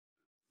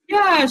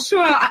Yeah,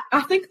 sure.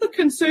 I think the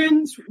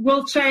concerns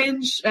will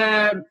change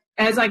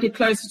as I get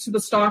closer to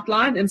the start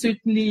line, and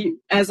certainly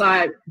as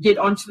I get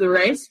onto the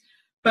race.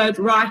 But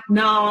right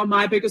now,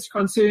 my biggest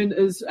concern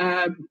is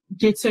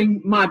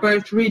getting my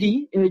boat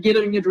ready,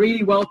 getting it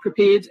really well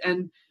prepared.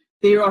 And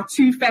there are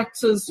two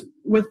factors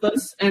with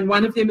this, and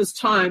one of them is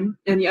time,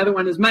 and the other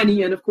one is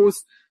money. And of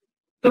course,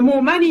 the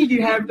more money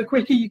you have, the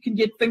quicker you can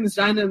get things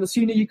done, and the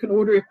sooner you can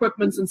order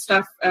equipment and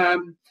stuff.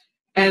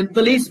 And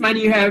the less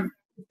money you have,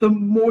 the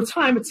more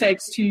time it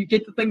takes to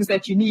get the things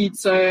that you need.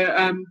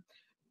 So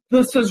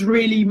this is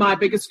really my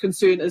biggest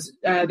concern, is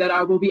that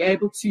I will be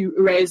able to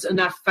raise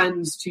enough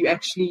funds to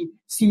actually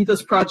see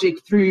this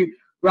project through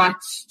right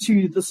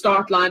to the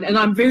start line. And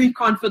I'm very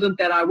confident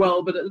that I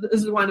will, but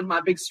this is one of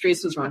my big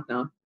stresses right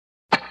now.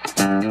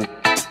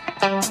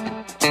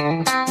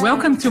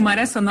 Welcome to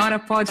Maré Sonora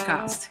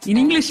podcast. In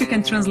English, you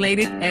can translate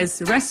it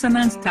as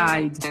Resonant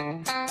Tide.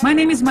 My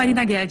name is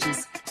Marina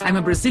Guedes. I'm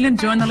a Brazilian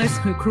journalist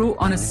who crew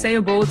on a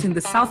sailboat in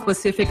the South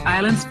Pacific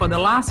Islands for the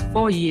last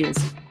 4 years.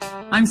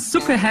 I'm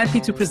super happy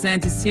to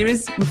present this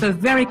series with a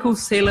very cool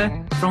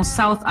sailor from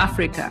South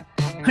Africa.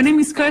 Her name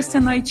is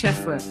Kirsten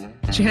Neuschäfer.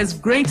 She has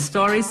great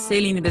stories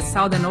sailing in the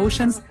Southern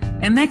Oceans,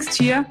 and next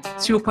year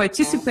she will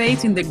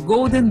participate in the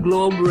Golden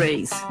Globe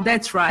race.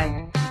 That's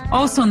right.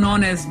 Also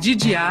known as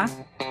GGR,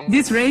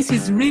 this race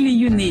is really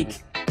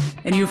unique,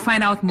 and you'll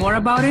find out more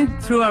about it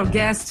through our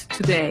guest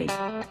today.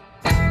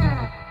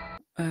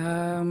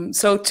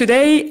 So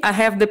today I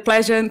have the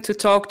pleasure to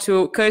talk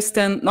to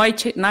Kirsten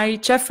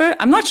Neuschäfer.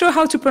 I'm not sure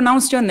how to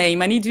pronounce your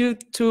name. I need you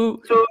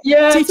to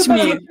teach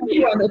me.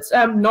 It's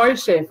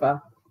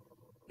Neuschäfer.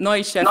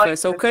 Neuschäfer.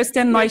 So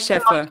Kirsten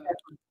Neuschäfer.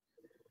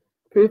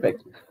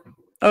 Perfect.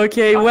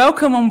 Okay,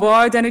 welcome on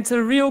board, and it's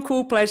a real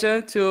cool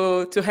pleasure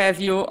to have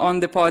you on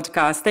the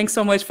podcast. Thanks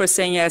so much for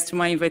saying yes to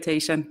my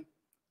invitation.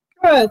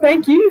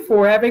 Thank you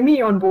for having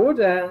me on board.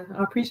 I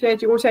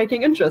appreciate you all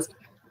taking interest.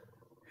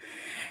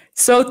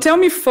 So tell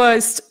me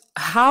first,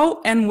 how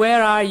and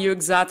where are you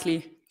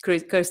exactly,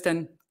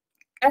 Kirsten?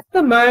 At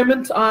the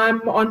moment,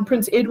 I'm on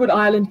Prince Edward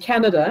Island,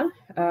 Canada,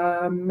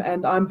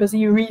 and I'm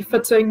busy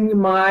refitting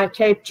my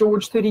Cape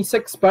George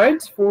 36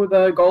 boat for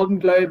the Golden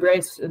Globe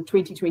race in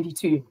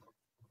 2022.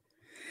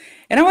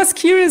 And I was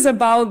curious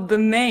about the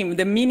name,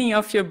 the meaning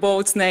of your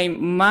boat's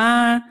name,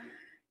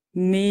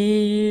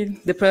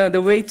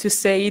 the way to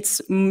say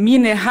it's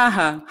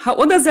Minnehaha.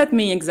 What does that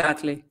mean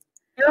exactly?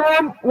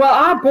 Well,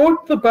 I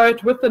bought the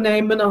boat with the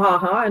name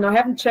Minnehaha, and I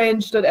haven't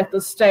changed it at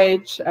this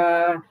stage,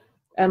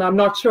 and I'm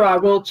not sure I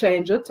will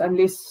change it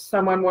unless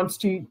someone wants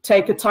to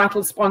take a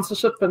title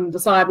sponsorship and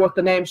decide what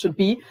the name should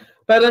be.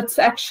 But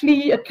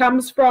it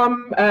comes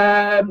from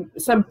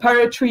some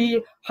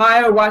poetry,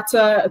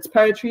 Hiawatha. It's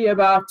poetry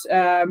about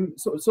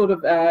sort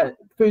of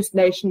First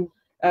Nation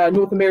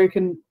North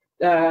American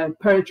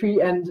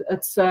poetry, and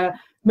it's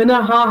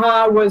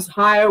Minnehaha was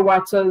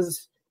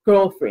Hiawatha's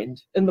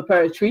girlfriend in the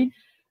poetry.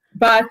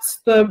 But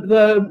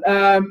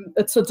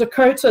it's a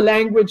Dakota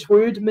language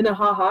word,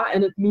 Minnehaha,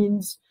 and it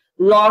means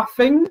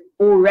laughing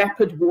or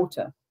rapid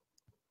water.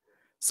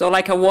 So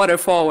like a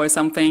waterfall or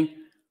something.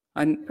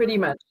 Pretty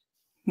much.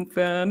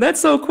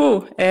 That's so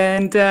cool.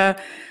 And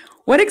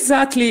what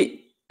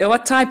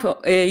type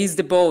is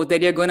the boat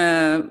that you're going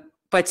to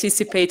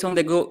participate on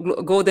the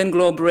Golden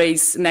Globe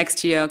race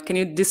next year? Can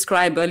you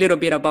describe a little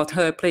bit about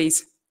her,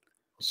 please?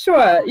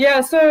 Sure.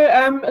 Yeah. So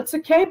it's a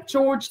Cape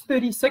George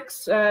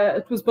 36.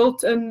 It was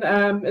built in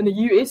the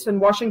US in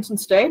Washington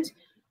State,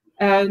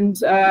 and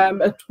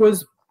it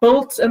was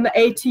built in the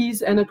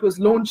 80s, and it was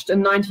launched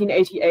in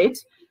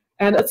 1988.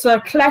 And it's a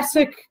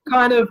classic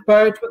kind of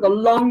boat with a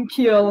long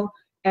keel,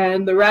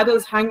 and the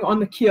rudders hang on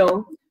the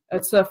keel.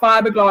 It's a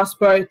fiberglass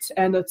boat,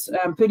 and it's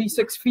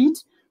 36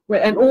 feet.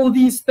 And all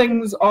these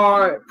things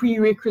are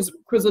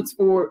prerequisites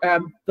for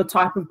the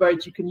type of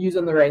boat you can use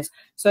in the race.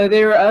 So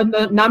there are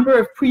a number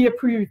of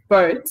pre-approved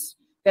boats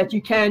that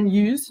you can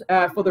use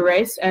for the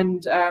race,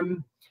 and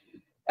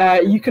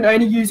you can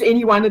only use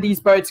any one of these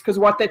boats, because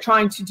what they're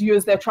trying to do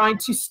is they're trying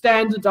to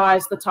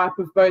standardize the type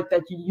of boat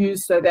that you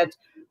use, so that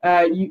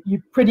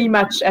you pretty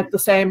much at the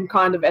same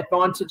kind of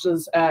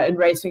advantages in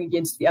racing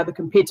against the other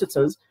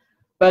competitors.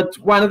 But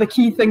one of the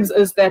key things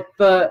is that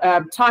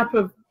the type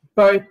of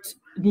boat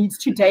needs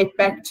to date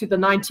back to the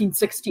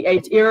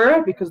 1968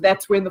 era, because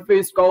that's when the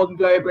first Golden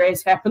Globe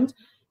race happened,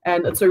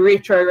 and it's a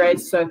retro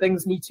race, so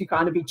things need to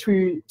kind of be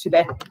true to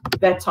that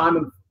time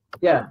of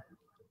the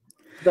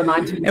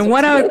 1968.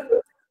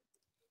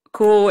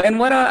 And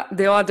what are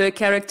the other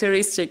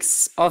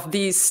characteristics of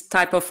this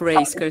type of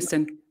race,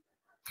 Kirsten?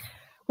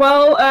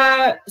 Well,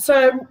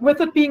 so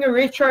with it being a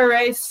retro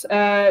race,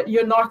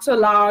 you're not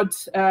allowed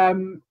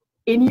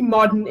any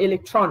modern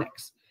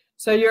electronics.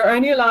 So you're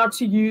only allowed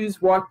to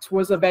use what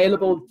was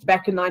available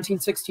back in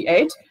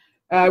 1968,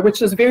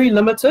 which is very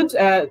limited.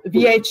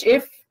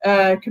 VHF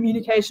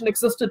communication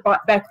existed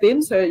back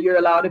then, so you're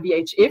allowed a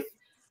VHF.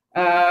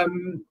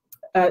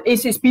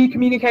 SSB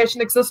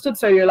communication existed,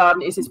 so you're allowed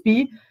an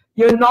SSB.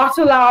 You're not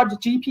allowed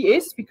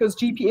GPS, because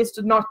GPS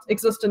did not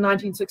exist in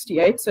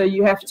 1968, so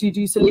you have to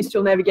do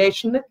celestial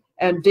navigation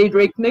and dead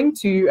reckoning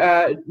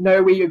to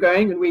know where you're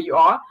going and where you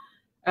are.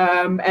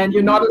 And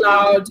you're not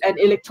allowed an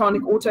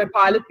electronic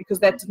autopilot because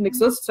that didn't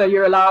exist. So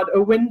you're allowed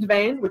a wind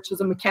vane, which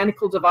is a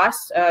mechanical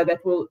device that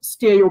will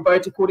steer your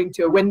boat according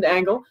to a wind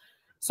angle.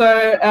 So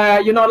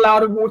you're not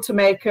allowed a water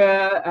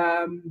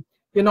maker.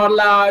 You're not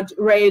allowed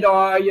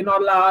radar. You're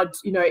not allowed,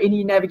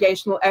 any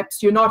navigational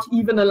apps. You're not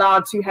even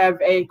allowed to have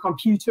a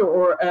computer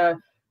or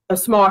a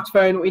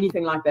smartphone or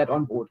anything like that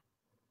on board.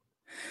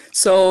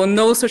 So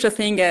no such a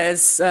thing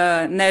as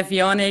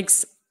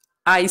navionics,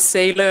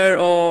 iSailor,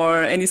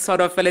 or any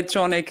sort of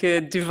electronic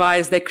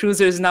device that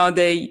cruisers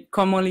nowadays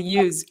commonly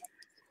use?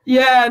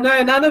 Yeah,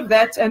 no, none of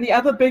that. And the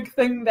other big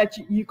thing that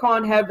you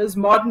can't have is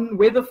modern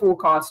weather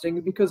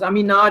forecasting, because,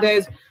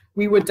 nowadays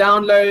we would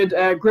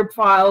download grid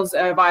files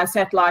via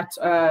satellite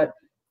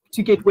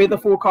to get weather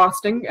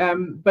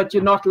forecasting, but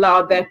you're not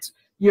allowed that.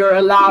 You're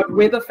allowed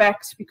weather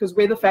facts because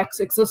weather facts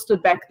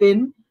existed back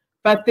then.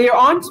 But there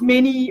aren't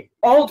many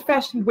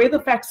old-fashioned weather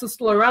facts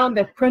still around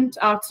that print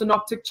out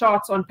synoptic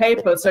charts on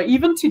paper. So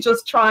even to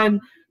just try and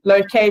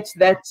locate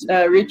that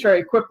retro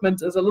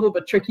equipment is a little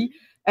bit tricky.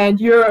 And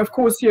you're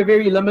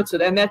very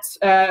limited. And that's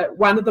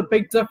one of the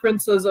big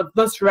differences of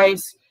this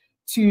race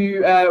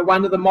to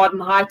one of the modern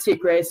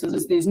high-tech races.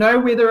 Is there's no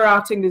weather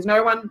routing. There's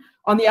no one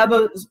on the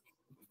other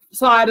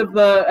side of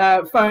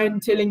the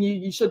phone telling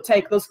you should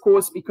take this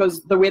course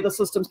because the weather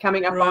system's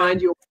coming up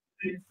behind you.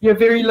 You're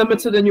very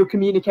limited in your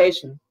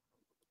communication.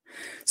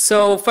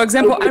 So, for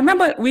example, I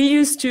remember we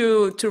used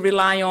to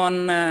rely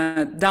on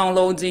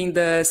downloading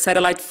the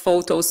satellite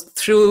photos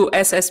through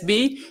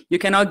SSB. You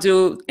cannot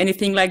do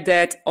anything like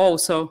that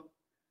also?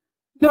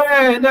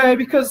 No,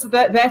 because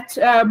that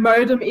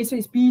modem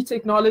SSB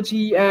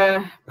technology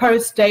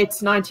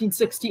post-dates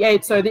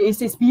 1968. So the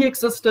SSB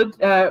existed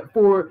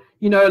for,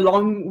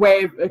 long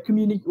wave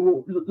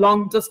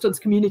long distance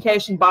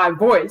communication by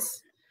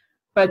voice.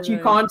 But you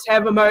can't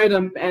have a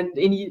modem and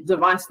any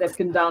device that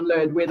can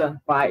download weather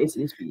by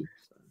SSB.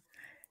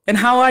 And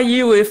how are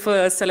you with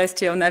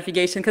celestial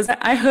navigation? Because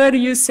I heard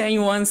you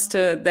saying once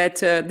that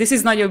this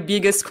is not your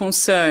biggest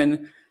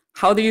concern.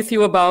 How do you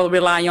feel about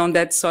relying on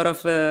that sort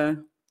of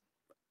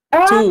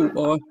tool?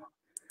 Or?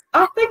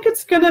 I think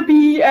it's going to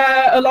be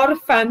a lot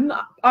of fun.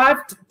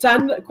 I've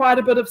done quite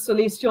a bit of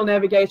celestial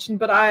navigation,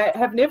 but I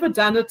have never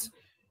done it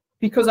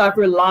because I've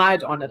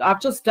relied on it. I've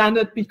just done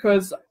it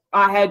because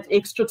I had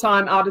extra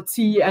time out at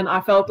sea and I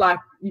felt like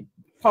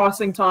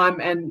passing time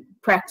and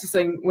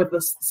practicing with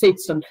the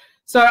sextant.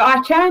 So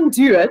I can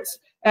do it,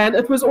 and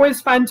it was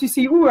always fun to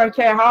see,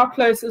 how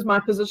close is my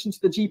position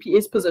to the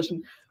GPS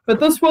position? But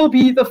this will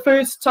be the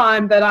first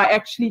time that I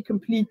actually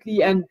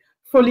completely and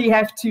fully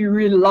have to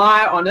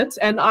rely on it,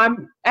 and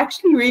I'm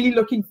actually really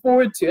looking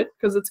forward to it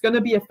because it's going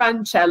to be a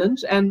fun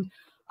challenge. And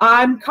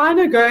I'm kind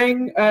of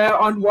going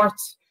on what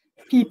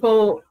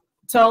people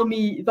tell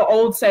me, the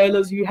old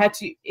sailors, you had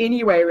to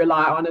anyway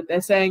rely on it.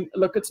 They're saying,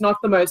 look, it's not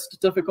the most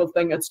difficult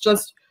thing. It's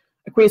just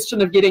a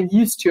question of getting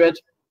used to it,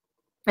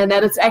 and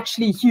that it's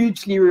actually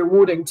hugely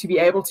rewarding to be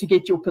able to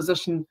get your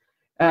position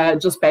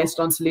just based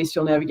on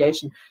celestial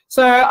navigation.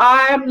 So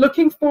I'm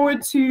looking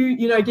forward to,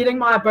 getting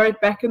my boat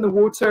back in the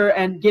water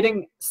and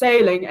getting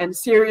sailing and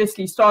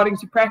seriously starting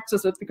to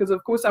practice it, because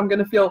of course I'm going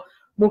to feel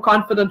more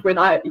confident when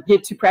I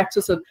get to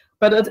practice it.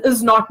 But it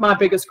is not my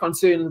biggest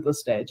concern at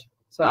this stage.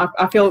 So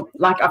I feel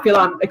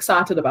I'm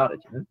excited about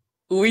it.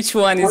 Which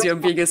one is your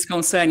biggest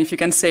concern, if you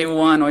can say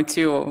one or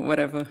two or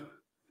whatever?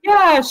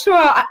 Yeah, sure.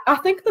 I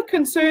think the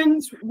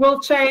concerns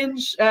will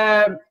change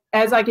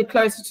as I get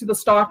closer to the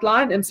start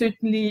line, and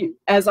certainly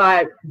as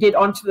I get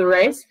onto the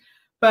race.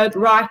 But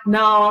right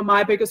now,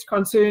 my biggest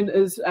concern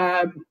is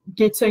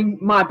getting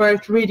my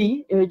boat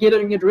ready,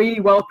 getting it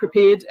really well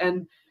prepared.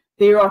 And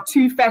there are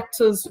two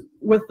factors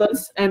with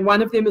this, and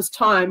one of them is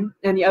time,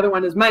 and the other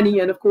one is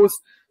money. And of course,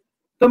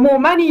 the more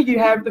money you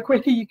have, the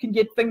quicker you can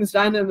get things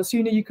done, and the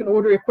sooner you can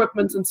order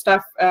equipment and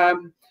stuff.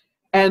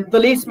 And the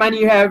less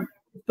money you have,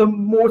 the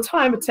more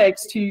time it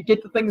takes to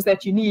get the things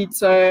that you need.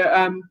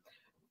 So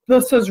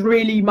this is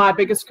really my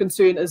biggest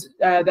concern, is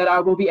that I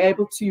will be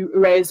able to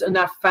raise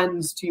enough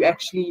funds to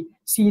actually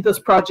see this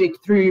project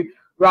through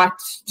right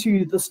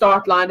to the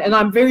start line. And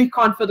I'm very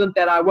confident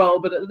that I will,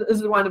 but it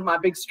is one of my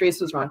big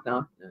stresses right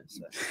now.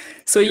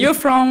 So you're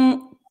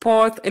from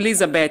Port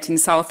Elizabeth in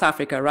South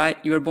Africa, right?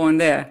 You were born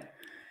there?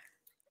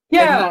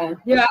 Yeah.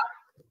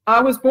 I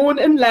was born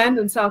inland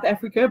in South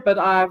Africa, but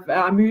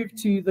I moved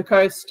to the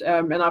coast,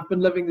 and I've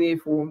been living there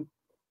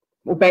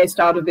based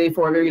out of there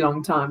for a very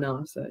long time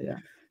now. So yeah.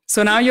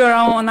 So now you're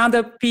on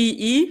another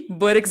PE,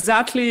 but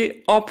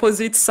exactly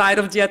opposite side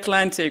of the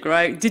Atlantic,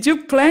 right? Did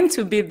you plan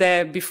to be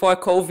there before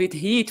COVID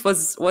hit?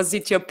 Was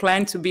it your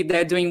plan to be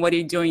there doing what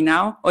you're doing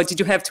now, or did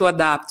you have to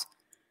adapt?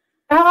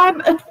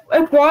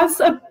 It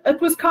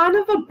was kind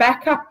of a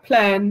backup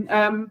plan.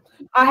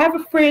 I have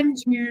a friend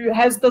who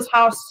has this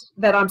house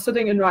that I'm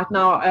sitting in right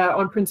now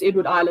on Prince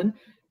Edward Island,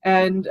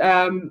 and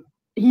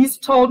he's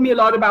told me a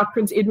lot about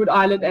Prince Edward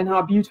Island and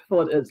how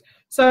beautiful it is.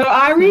 So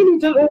I really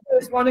did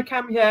always want to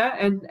come here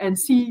and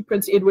see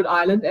Prince Edward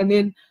Island. And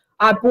then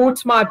I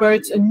bought my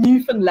boat in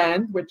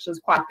Newfoundland, which is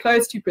quite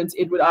close to Prince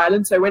Edward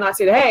Island. So when I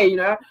said, hey, you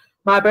know,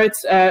 my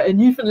boat's in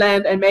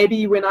Newfoundland, and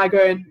maybe when I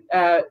go and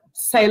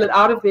sail it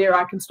out of there,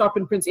 I can stop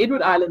in Prince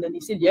Edward Island. And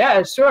he said,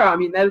 yeah, sure. I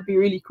mean, that would be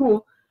really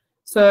cool.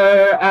 So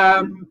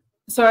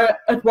so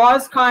it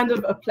was kind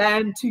of a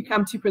plan to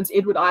come to Prince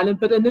Edward Island,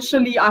 but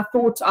initially I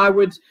thought I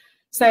would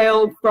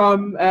sail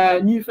from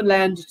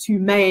Newfoundland to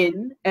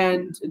Maine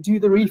and do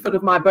the refit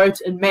of my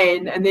boat in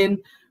Maine. And then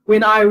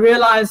when I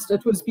realized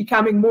it was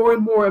becoming more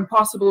and more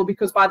impossible,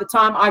 because by the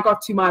time I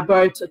got to my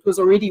boat, it was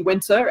already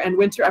winter, and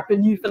winter up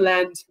in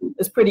Newfoundland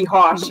is pretty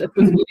harsh. It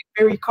was getting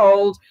very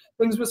cold.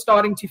 Things were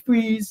starting to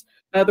freeze.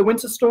 The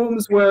winter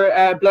storms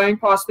were blowing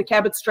past the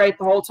Cabot Strait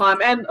the whole time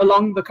and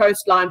along the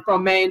coastline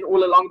from Maine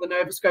all along the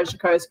Nova Scotia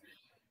coast.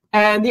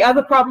 And the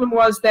other problem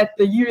was that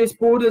the US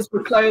borders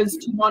were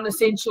closed to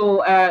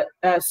non-essential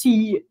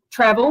sea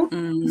travel.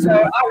 So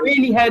I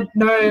really had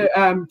no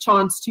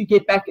chance to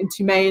get back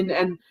into Maine,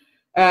 and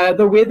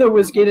the weather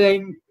was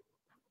getting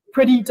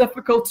pretty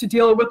difficult to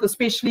deal with,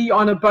 especially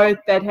on a boat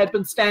that had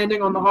been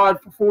standing on the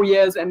hard for 4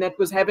 years and that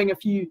was having a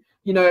few,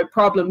 you know,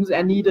 problems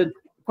and needed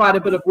quite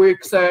a bit of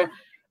work. So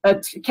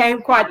it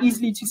came quite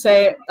easily to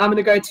say, I'm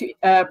going to go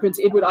to Prince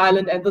Edward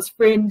Island. And this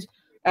friend,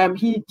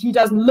 he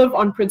doesn't live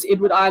on Prince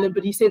Edward Island,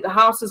 but he said the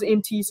house is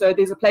empty, so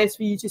there's a place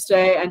for you to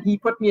stay. And he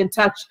put me in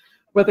touch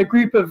with a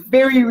group of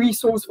very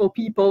resourceful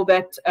people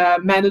that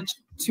managed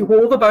to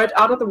haul the boat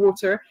out of the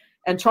water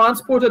and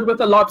transport it with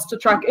a lobster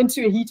truck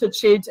into a heated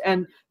shed.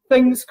 And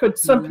things could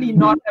simply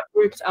not have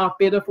worked out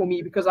better for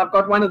me, because I've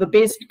got one of the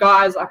best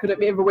guys I could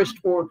have ever wished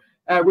for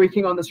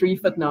working on this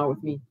refit now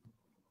with me.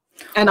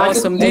 And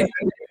awesome.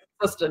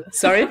 Existed.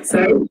 Sorry?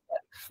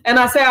 And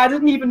I say I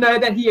didn't even know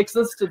that he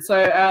existed.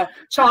 So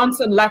chance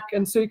and luck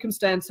and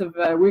circumstance have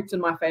worked in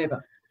my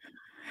favor.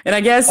 And I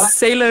guess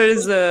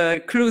sailors,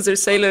 cruiser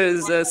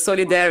sailors,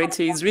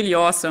 solidarity is really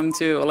awesome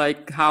too.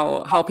 Like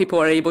how people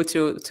are able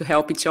to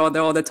help each other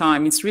all the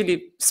time. It's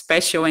really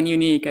special and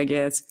unique, I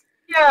guess.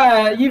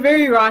 Yeah, you're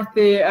very right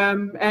there.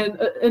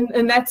 And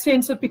in that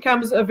sense, it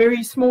becomes a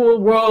very small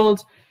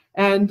world.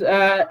 And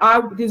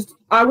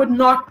I would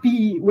not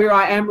be where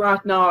I am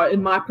right now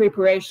in my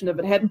preparation if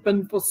it hadn't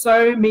been for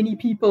so many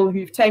people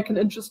who've taken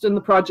interest in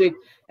the project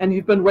and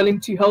who've been willing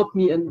to help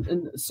me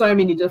in so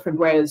many different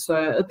ways.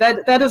 So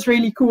that is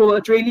really cool.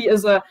 It really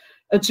is a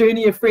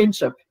journey of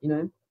friendship, you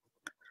know.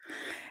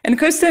 And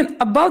Kirsten,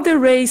 about the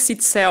race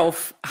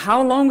itself,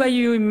 how long are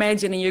you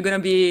imagining you're going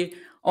to be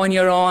on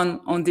your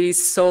own on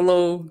this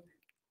solo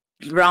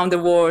round the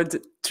world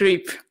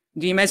trip?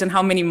 Do you imagine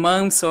how many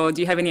months, or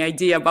do you have any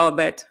idea about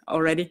that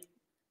already?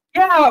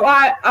 Yeah,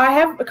 I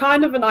have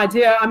kind of an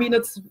idea. I mean,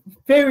 it's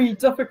very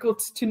difficult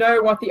to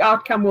know what the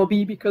outcome will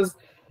be because,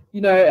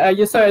 you know,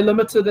 you're so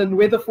limited in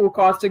weather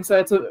forecasting. So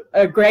it's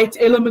a great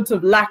element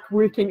of luck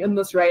working in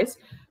this race.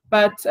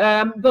 But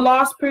the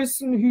last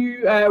person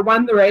who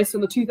won the race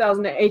in the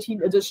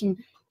 2018 edition,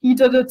 he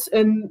did it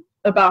in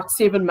about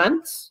 7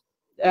 months,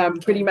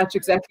 pretty much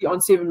exactly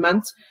on 7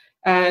 months.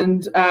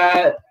 And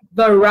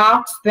the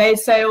route they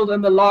sailed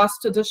in the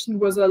last edition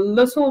was a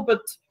little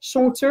bit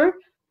shorter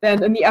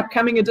than in the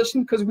upcoming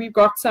edition because we've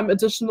got some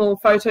additional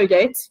photo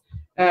gates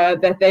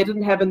that they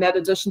didn't have in that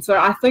edition. So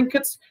I think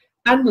it's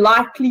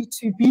unlikely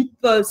to beat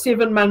the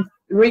 7-month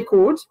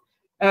record,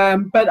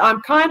 but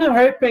I'm kind of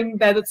hoping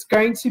that it's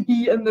going to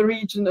be in the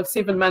region of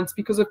 7 months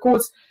because, of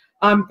course,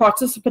 I'm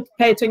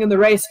participating in the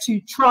race to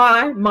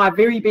try my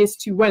very best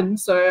to win.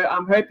 So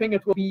I'm hoping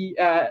it will be,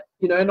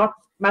 you know, not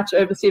much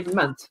over 7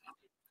 months.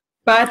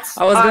 But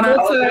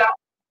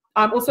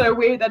I'm also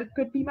aware that it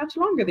could be much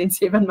longer than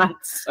 7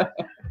 months. So.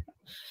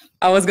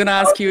 I was going to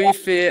ask you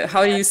if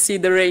how you see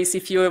the race,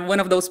 if you're one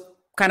of those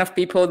kind of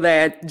people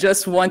that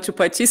just want to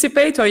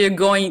participate or you're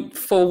going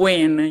for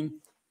winning.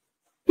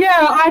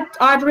 Yeah,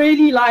 I'd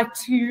really like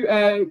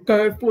to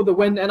go for the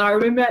win. And I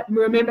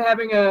remember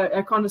having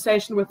a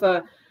conversation with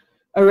a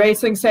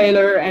racing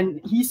sailor, and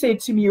he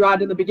said to me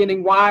right in the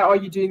beginning, why are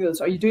you doing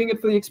this? Are you doing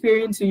it for the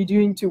experience or are you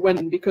doing it to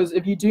win? Because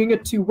if you're doing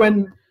it to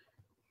win,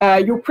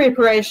 your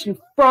preparation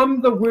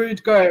from the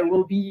word go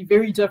will be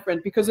very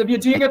different, because if you're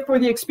doing it for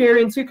the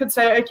experience, you could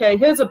say, okay,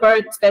 here's a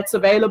boat that's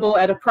available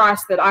at a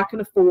price that I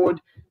can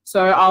afford,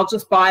 so I'll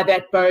just buy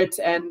that boat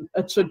and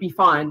it should be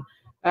fine.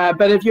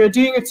 But if you're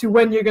doing it to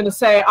win, you're going to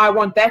say, I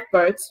want that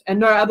boat and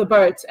no other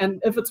boat,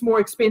 and if it's more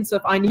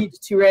expensive, I need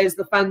to raise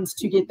the funds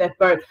to get that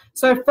boat.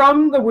 So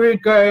from the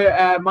word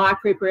go, my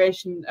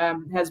preparation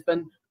has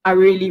been, I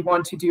really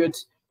want to do it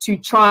to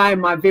try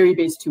my very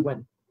best to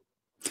win.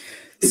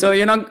 So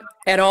you're not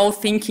at all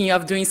thinking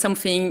of doing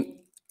something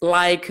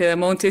like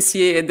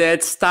Montessier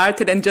that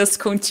started and just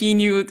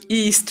continued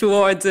east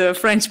towards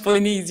French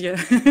Polynesia?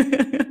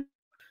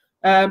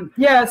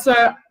 Yeah,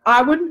 so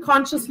I wouldn't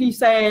consciously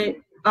say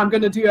I'm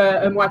going to do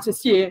a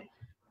Montessier,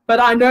 but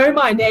I know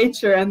my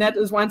nature, and that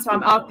is once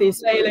I'm out there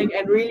sailing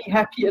and really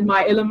happy in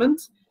my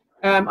element,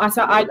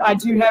 I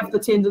do have the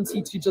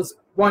tendency to just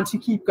want to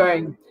keep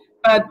going.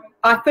 But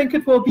I think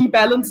it will be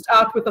balanced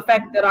out with the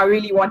fact that I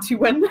really want to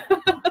win.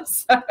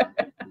 So,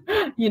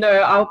 you know,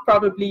 I'll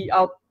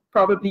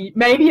probably,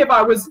 maybe if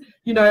I was,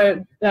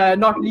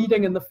 not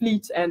leading in the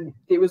fleet and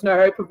there was no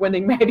hope of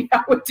winning, maybe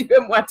I would do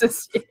a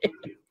unassisted.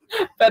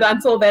 But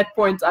until that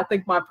point, I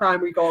think my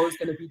primary goal is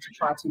going to be to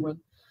try to win.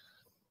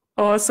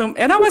 Awesome.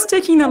 And I was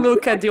taking a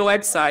look at the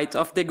website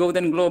of the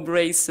Golden Globe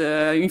race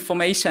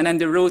information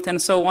and the route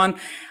and so on.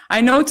 I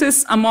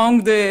noticed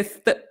among there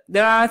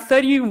are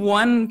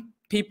 31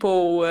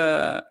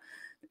 people,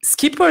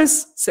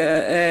 skippers,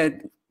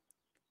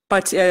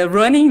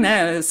 running,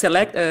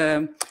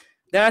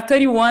 there are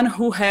 31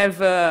 who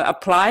have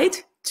applied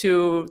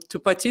to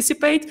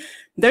participate.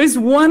 There is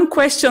one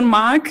question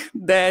mark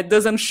that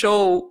doesn't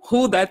show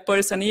who that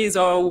person is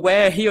or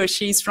where he or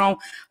she is from.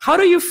 How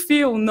do you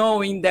feel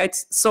knowing that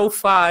so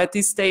far at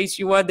this stage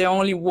you are the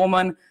only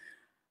woman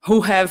who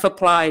have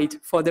applied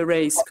for the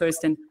race,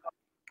 Kirsten?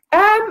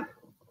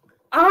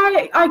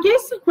 I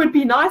guess it would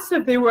be nice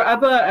if there were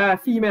other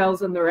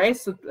females in the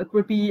race. It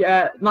would be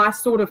a nice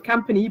sort of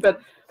company,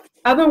 but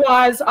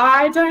otherwise,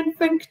 I don't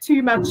think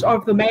too much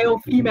of the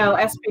male-female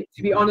aspect,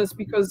 to be honest,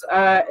 because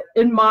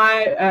in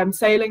my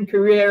sailing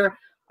career,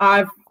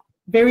 I've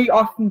very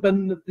often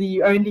been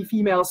the only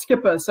female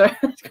skipper, so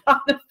it kind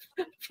of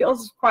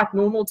feels quite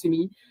normal to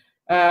me.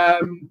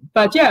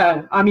 But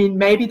yeah, I mean,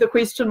 maybe the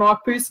question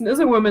mark person is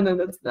a woman,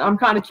 and I'm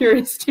kind of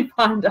curious to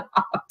find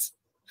out.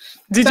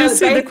 Did you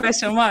see the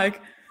question mark?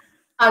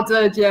 I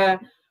did, yeah.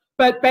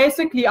 But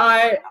basically,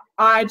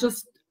 I'm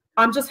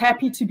just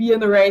happy to be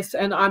in the race,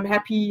 and I'm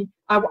happy.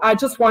 I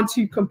just want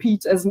to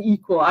compete as an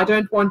equal. I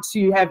don't want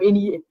to have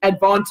any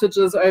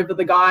advantages over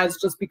the guys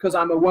just because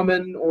I'm a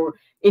woman or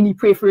any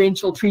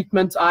preferential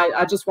treatment.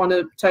 I just want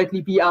to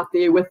totally be out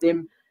there with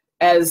them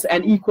as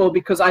an equal,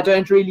 because I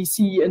don't really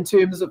see in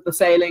terms of the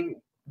sailing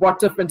what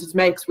difference it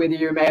makes whether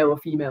you're male or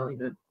female.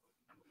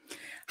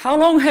 How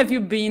long have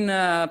you been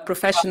a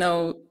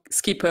professional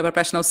skipper, a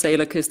professional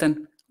sailor,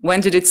 Kirsten?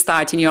 When did it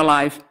start in your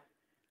life?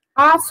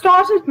 I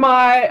started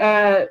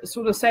my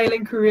sort of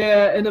sailing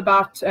career in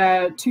about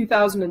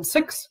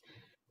 2006.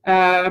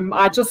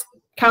 I just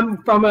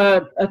come from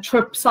a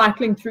trip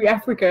cycling through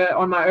Africa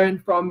on my own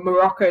from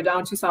Morocco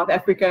down to South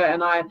Africa,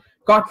 and I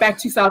got back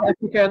to South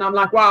Africa and I'm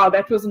like, wow,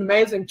 that was an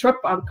amazing trip.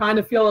 I kind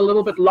of feel a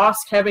little bit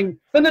lost having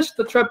finished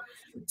the trip,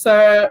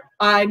 so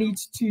I need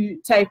to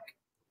take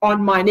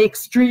on my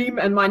next dream,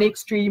 and my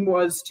next dream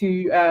was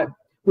to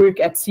work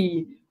at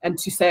sea and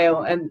to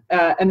sail, and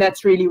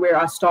that's really where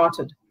I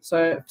started.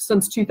 So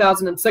since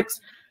 2006,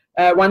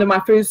 one of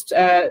my first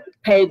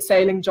paid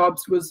sailing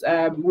jobs was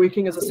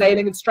working as a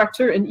sailing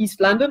instructor in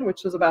East London,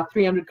 which is about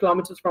 300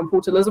 kilometers from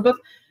Port Elizabeth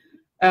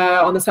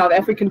on the South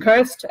African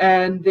coast.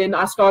 And then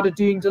I started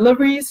doing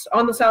deliveries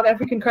on the South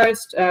African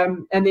coast.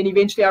 And then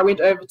eventually I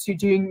went over to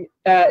doing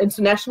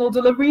international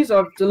deliveries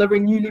of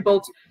delivering newly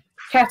built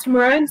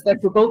catamarans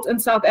that were built in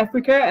South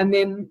Africa. And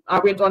then I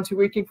went on to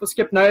working for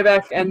Skip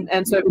Novak,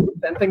 and so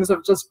things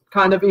have just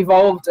kind of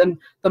evolved in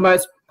the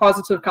most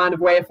positive kind of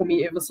way for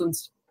me ever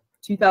since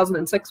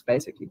 2006,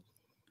 basically.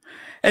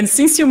 And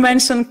since you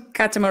mentioned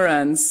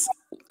catamarans,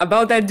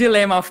 about that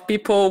dilemma of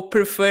people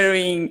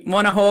preferring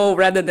monohull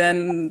rather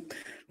than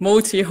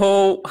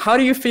multi-hull, how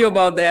do you feel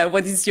about that?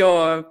 What is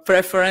your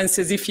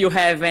preferences, if you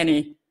have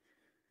any?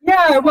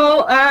 Yeah,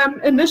 well,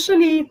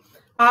 initially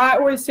I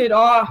always said,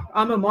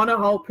 I'm a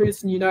monohull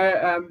person,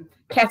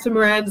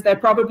 catamarans, they're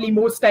probably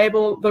more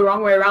stable the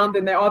wrong way around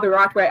than they are the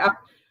right way up.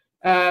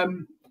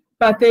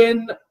 But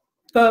then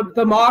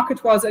the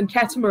market was in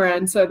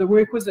catamarans, so the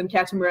work was in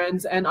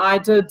catamarans, and I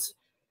did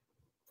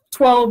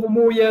 12 or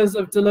more years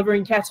of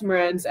delivering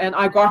catamarans, and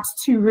I got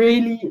to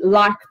really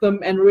like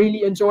them and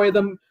really enjoy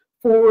them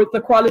for the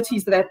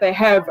qualities that they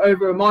have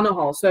over a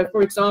monohull. So,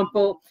 for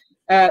example,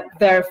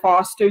 they're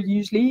faster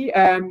usually.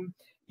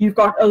 You've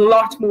got a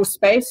lot more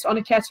space on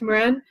a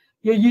catamaran.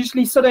 You're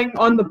usually sitting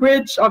on the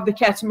bridge of the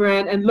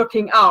catamaran and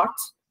looking out.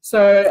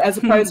 So as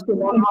opposed to a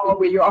monohull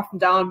where you're often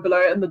down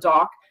below in the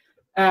dark.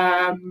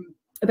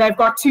 They've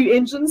got two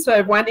engines. So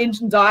if one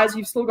engine dies,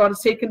 you've still got a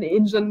second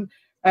engine.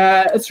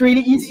 It's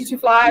really easy to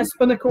fly a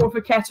spinnaker off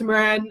a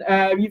catamaran.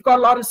 You've got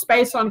a lot of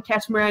space on a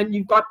catamaran.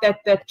 You've got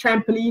that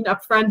trampoline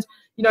up front.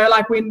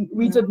 Like when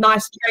we did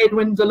nice trade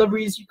wind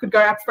deliveries, you could go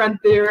up front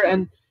there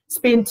and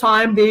spend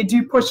time there,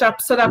 do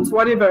push-ups, sit-ups,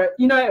 whatever.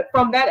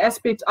 From that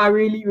aspect, I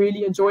really,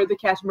 really enjoyed the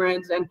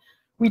catamarans. And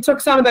we took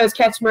some of those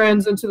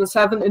catamarans into the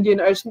southern Indian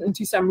Ocean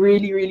into some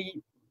really,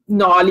 really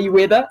gnarly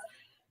weather.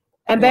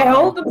 And they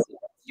hold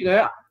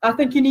themselves, I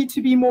think you need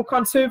to be more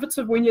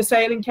conservative when you're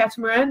sailing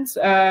catamarans.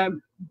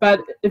 But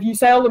if you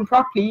sail them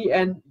properly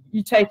and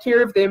you take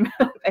care of them,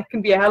 that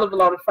can be a hell of a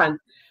lot of fun.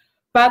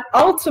 But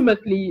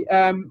ultimately,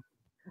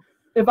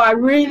 if I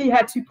really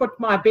had to put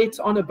my bet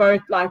on a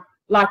boat like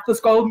this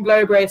Golden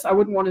Globe race, I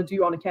wouldn't want to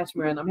do on a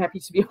catamaran. I'm happy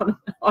to be on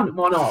a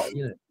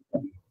monohull.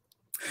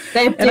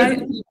 They have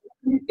definitely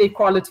their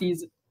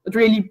qualities. It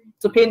really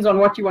depends on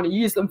what you want to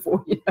use them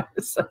for.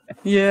 So.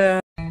 Yeah.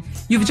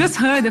 You've just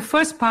heard the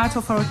first part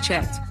of our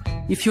chat.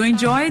 If you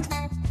enjoyed,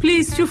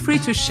 please feel free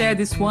to share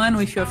this one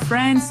with your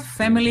friends,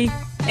 family,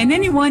 and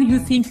anyone you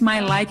think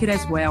might like it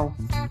as well.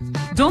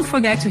 Don't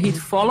forget to hit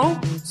follow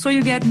so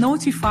you get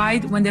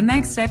notified when the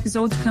next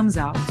episode comes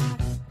out.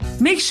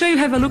 Make sure you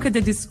have a look at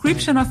the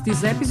description of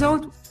this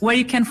episode, where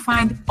you can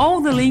find all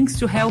the links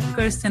to help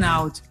Kirsten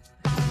out.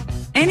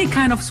 Any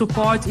kind of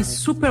support is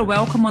super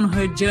welcome on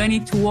her journey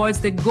towards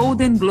the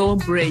Golden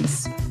Globe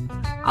race.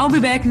 I'll be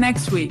back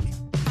next week.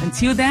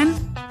 Until then,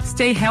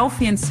 stay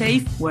healthy and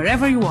safe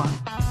wherever you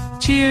are.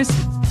 Cheers!